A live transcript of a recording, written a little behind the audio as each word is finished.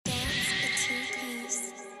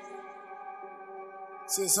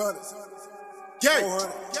600. Gang.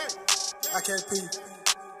 400. I can't pee.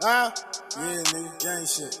 Yeah, nigga. Gang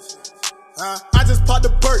shit. I just popped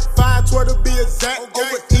the perk, 512 to be exact.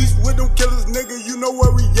 Over east with them killers, nigga, you know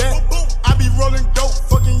where we at. I be rolling dope,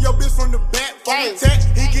 fucking your bitch from the back. Fucking tech,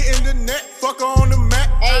 he get in the net, fuck her on the mat.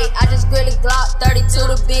 Ayy, I just grilled a Glock,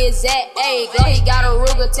 32 to be exact. Ayy, Glow, he got a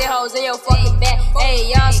Ruger, 10 hoes in your fucking back.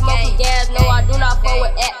 Ayy, y'all smoking gas, no, I do not fuck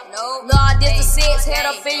with that. No, I did the 6, head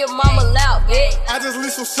up in your mama loud, bitch. I just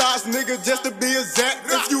leave some shots, nigga, just to be exact.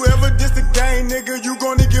 If you ever diss the gang, nigga, you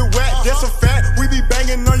gonna get whacked. That's a fact, we be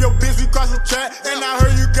banging on your bitch, we cross the track. And I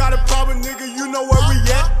heard you got a problem, nigga, you know where we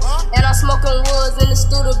at. And I'm smoking woods in the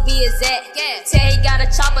studio, be exact. Tell he got a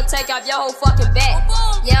chopper, take off your whole fucking back.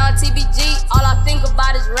 Yeah, on TBG, all I think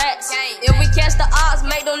about is rats. If we catch the odds,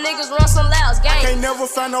 make them niggas run some louds, gang. I can't never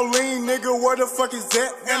find no lean, nigga, where the fuck is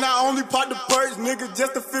that? And I only pop the perks, nigga,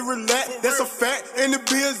 just to feel relaxed. That's a fact, and the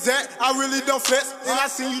be exact, I really don't flex. And I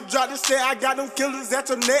seen you drop the set, I got them killers at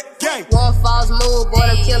your neck, gang. One false move, boy,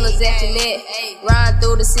 them killers at your neck. Riding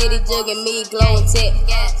through the city, jugging me, glowing tech.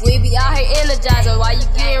 We be out here energizing while you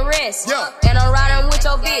getting rest. And I'm riding with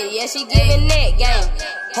your bitch, yeah, she giving neck, gang.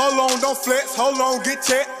 Hold on, don't flex, hold on, get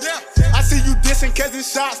checked. I see you dissing, catching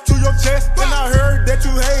shots to your chest. And I heard that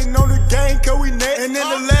you hating on the gang, cause we neck. And in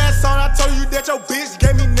the last song, I told you that your bitch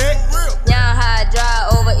gave me neck. Young high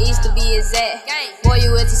drive over east to be exact. Boy,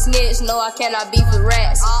 you with the snitch, no, I cannot beef with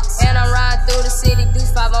rats. And I'm riding through the city,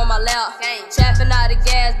 deuce 5 on my lap. Trapping out the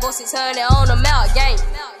gas, boy, 600 on the mouth, gang.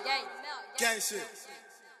 Gang shit.